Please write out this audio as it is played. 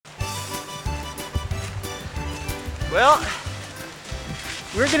Well,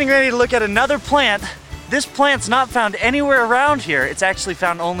 we're getting ready to look at another plant. This plant's not found anywhere around here. It's actually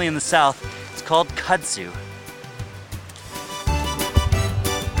found only in the south. It's called kudzu.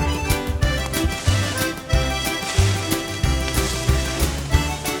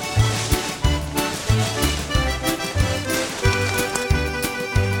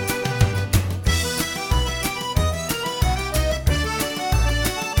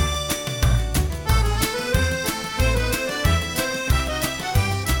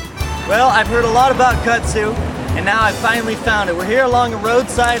 Well, I've heard a lot about kudzu, and now I finally found it. We're here along a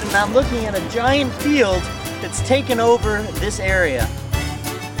roadside, and I'm looking at a giant field that's taken over this area.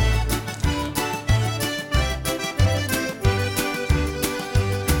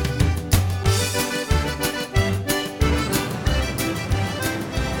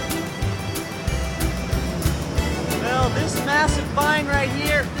 Well, this massive vine right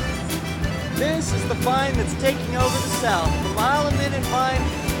here, this is the vine that's taking over the south. The mile-a-minute vine.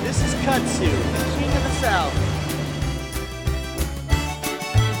 This is kudzu, the king of the south.